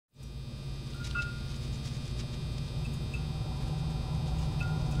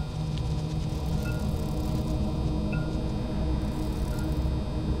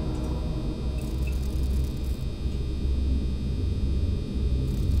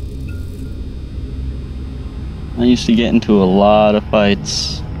I used to get into a lot of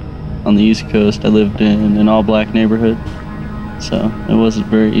fights on the East Coast. I lived in an all-black neighborhood, so it wasn't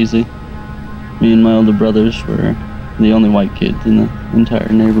very easy. Me and my older brothers were the only white kids in the entire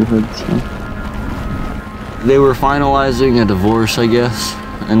neighborhood, so. They were finalizing a divorce, I guess,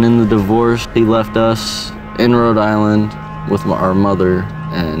 and in the divorce, he left us in Rhode Island with our mother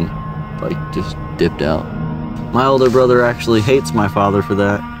and, like, just dipped out. My older brother actually hates my father for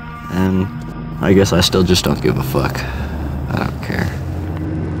that, and I guess I still just don't give a fuck. I don't care.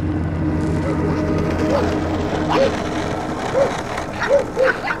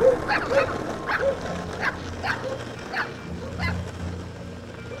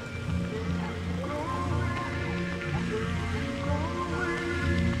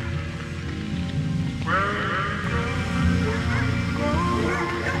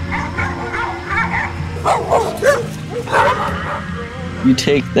 You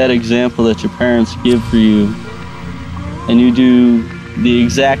take that example that your parents give for you and you do the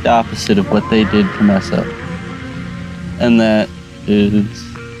exact opposite of what they did to mess up. And that is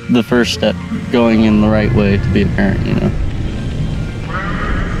the first step going in the right way to be a parent, you know?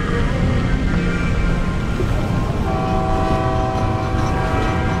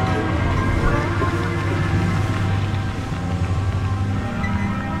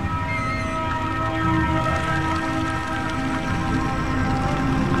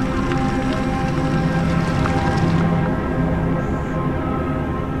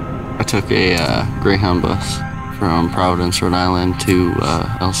 I took a Greyhound bus from Providence, Rhode Island to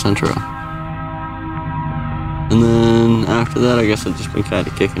El Centro. And then after that, I guess I've just been kind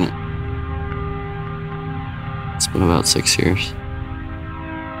of kicking it. It's been about 6 years.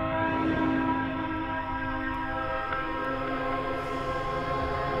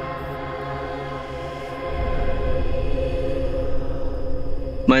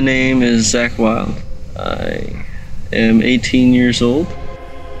 My name is Zack Wild. I am 18 years old.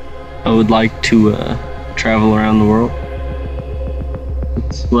 I would like to travel around the world.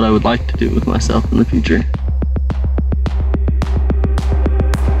 That's what I would like to do with myself in the future.